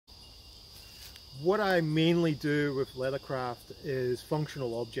what I mainly do with leathercraft is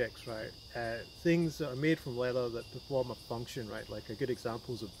functional objects, right? Things that are made from leather that perform a function, right? Like a good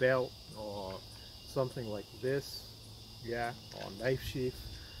example is a belt or something like this, yeah, or a knife sheath.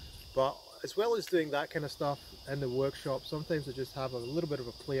 But as well as doing that kind of stuff in the workshop, sometimes I just have a little bit of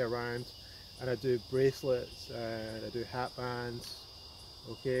a play around, and I do bracelets and I do hat bands,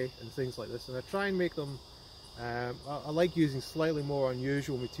 okay, and things like this. And I try and make them, I like using slightly more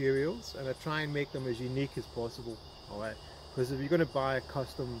unusual materials, and I try and make them as unique as possible, alright? Because if you're going to buy a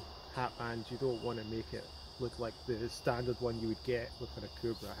custom hat band, you don't want to make it look like the standard one you would get with a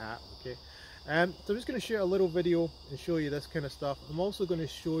Cobra hat, okay? So I'm just going to shoot a little video and show you this kind of stuff. I'm also going to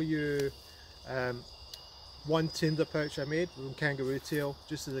show you one Tinder pouch I made from Kangaroo tail,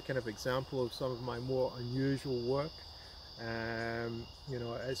 just as a kind of example of some of my more unusual work. You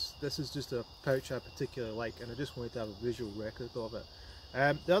know, this is just a pouch I particularly like, and I just wanted to have a visual record of it.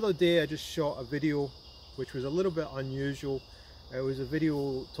 The other day I just shot a video which was a little bit unusual. It was a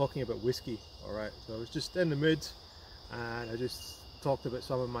video talking about whiskey, alright, so I was just in the mood and I just talked about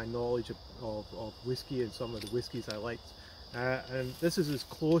some of my knowledge of whiskey and some of the whiskies I liked. And this is as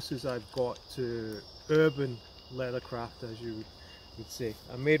close as I've got to urban leathercraft, as you would say.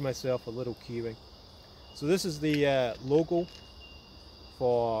 I made myself a little keyring. So this is the logo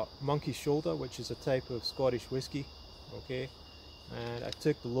for Monkey Shoulder, which is a type of Scottish whiskey, okay? And I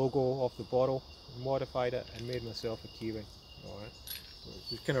took the logo off the bottle, modified it, and made myself a keyring, alright? So it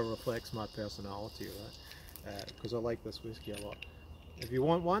just kind of reflects my personality, right? Because I like this whiskey a lot. If you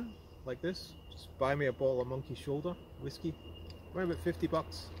want one like this, just buy me a bottle of Monkey Shoulder whiskey, around about 50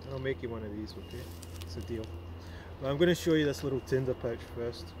 bucks, and I'll make you one of these, okay? It's a deal. But I'm going to show you this little Tinder pouch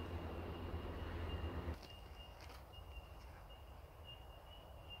first.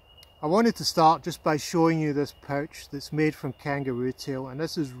 I wanted to start just by showing you this pouch that's made from kangaroo tail, and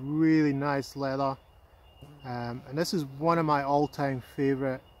this is really nice leather, and this is one of my all-time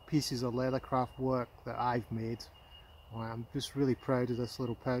favorite pieces of leathercraft work that I've made. I'm just really proud of this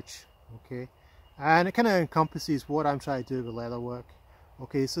little pouch, okay, and it kind of encompasses what I'm trying to do with leather work.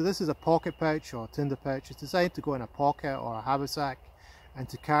 Okay, so this is a pocket pouch or Tinder pouch. It's designed to go in a pocket or a haversack and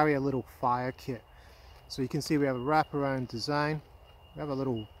to carry a little fire kit. So you can see we have a wraparound design, we have a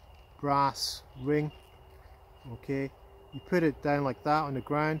little brass ring, okay, you put it down like that on the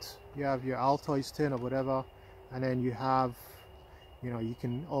ground, you have your Altoids tin or whatever, and then you have, you know, you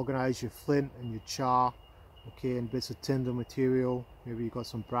can organize your flint and your char, okay, and bits of tinder material, maybe you've got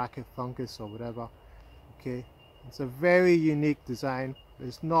some bracket fungus or whatever, okay. It's a very unique design.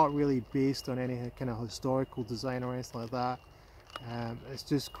 It's not really based on any kind of historical design or anything like that. It's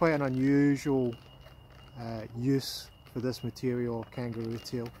just quite an unusual use for this material of kangaroo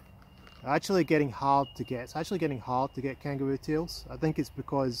tail. Actually getting hard to get. It's actually getting hard to get kangaroo tails. I think it's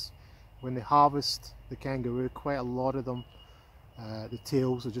because when they harvest the kangaroo, quite a lot of them, the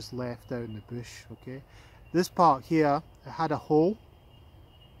tails are just left out in the bush, okay. This part here, it had a hole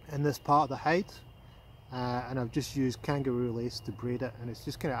in this part of the hide, and I've just used kangaroo lace to braid it, and it's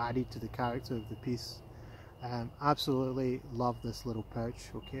just kind of added to the character of the piece. Absolutely love this little pouch,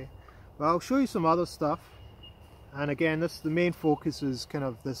 okay. But I'll show you some other stuff. And again, the main focus is kind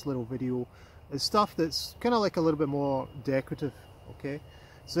of this little video is stuff that's kind of like a little bit more decorative, okay.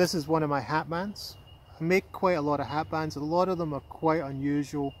 So this is one of my hat bands. I make quite a lot of hat bands. A lot of them are quite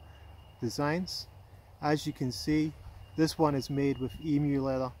unusual designs. As you can see, this one is made with emu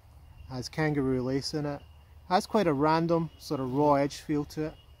leather, has kangaroo lace in it, has quite a random sort of raw edge feel to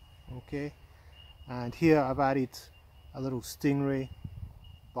it, okay. And here I've added a little stingray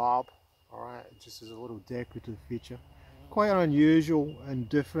barb. Alright, just as a little decorative feature. Quite an unusual and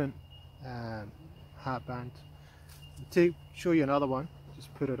different hat band. Show you another one,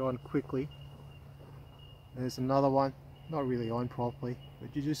 just put it on quickly. There's another one, not really on properly,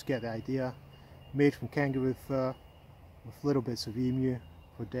 but you just get the idea. Made from kangaroo fur with little bits of emu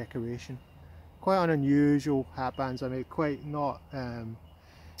for decoration. Quite an unusual hat bands I make, quite not,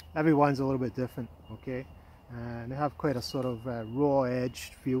 everyone's a little bit different, okay. And they have quite a sort of raw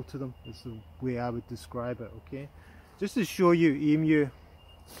edged feel to them, is the way I would describe it, okay. Just to show you emu,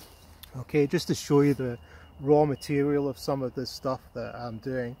 okay, just to show you the raw material of some of this stuff that I'm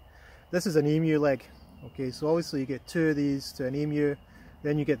doing. This is an emu leg, okay, so obviously you get two of these to an emu,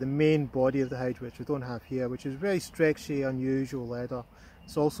 then you get the main body of the hide, which we don't have here, which is very stretchy, unusual leather.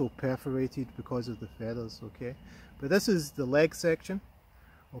 It's also perforated because of the feathers, okay. But this is the leg section.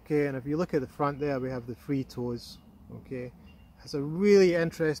 Okay, and if you look at the front there, we have the three toes, okay. It has a really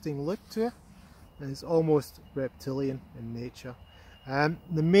interesting look to it, and it's almost reptilian in nature.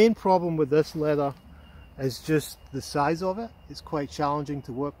 The main problem with this leather is just the size of it. It's quite challenging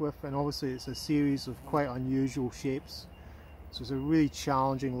to work with, and obviously it's a series of quite unusual shapes, so it's a really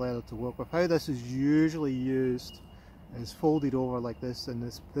challenging leather to work with. How this is usually used is folded over like this, and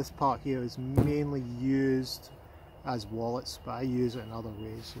this part here is mainly used as wallets, but I use it in other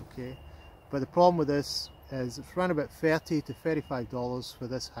ways, okay? But the problem with this is it's around about $30 to $35 for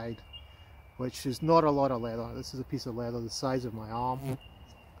this hide, which is not a lot of leather. This is a piece of leather the size of my arm,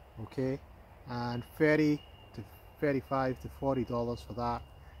 okay? And $30 to $35 to $40 for that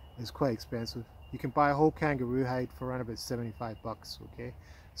is quite expensive. You can buy a whole kangaroo hide for around about 75 bucks, okay?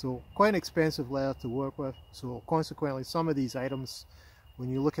 So quite an expensive leather to work with. So consequently, some of these items, when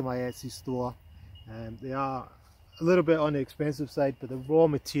you look at my Etsy store, they are a little bit on the expensive side, but the raw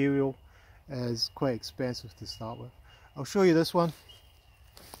material is quite expensive to start with. I'll show you this one.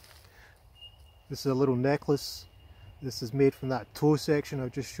 This is a little necklace. This is made from that toe section I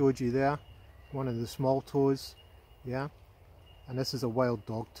just showed you there, one of the small toes, yeah. And this is a wild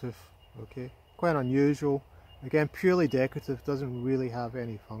dog tooth, okay. Quite unusual. Again, purely decorative, doesn't really have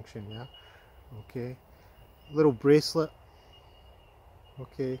any function, yeah. Okay. Little bracelet,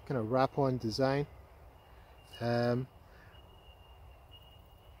 okay, kind of wrap-on design.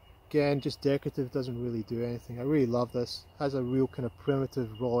 Again, just decorative, doesn't really do anything. I really love this. Has a real kind of primitive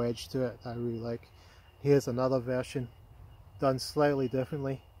raw edge to it that I really like. Here's another version, done slightly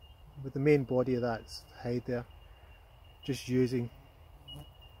differently, with the main body of that hide there, just using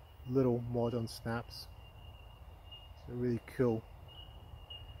little modern snaps. It's a really cool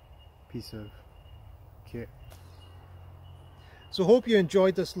piece of kit. So hope you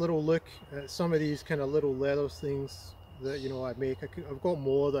enjoyed this little look at some of these kind of little leather things that, you know, I make. I've got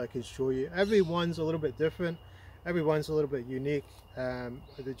more that I can show you. Every one's a little bit different, every one's a little bit unique.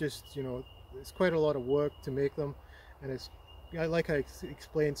 They just, you know, it's quite a lot of work to make them, and it's, like I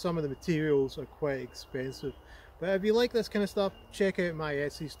explained, some of the materials are quite expensive. But if you like this kind of stuff, check out my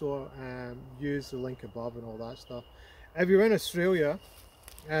Etsy store and use the link above and all that stuff. If you're in Australia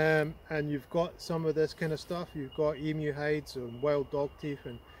and you've got some of this kind of stuff, you've got emu hides and wild dog teeth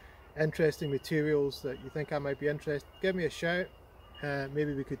and interesting materials that you think I might be interested, give me a shout.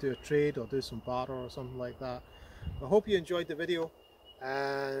 Maybe we could do a trade or do some barter or something like that. I hope you enjoyed the video,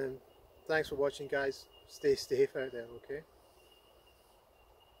 and thanks for watching, guys. Stay safe out there, okay?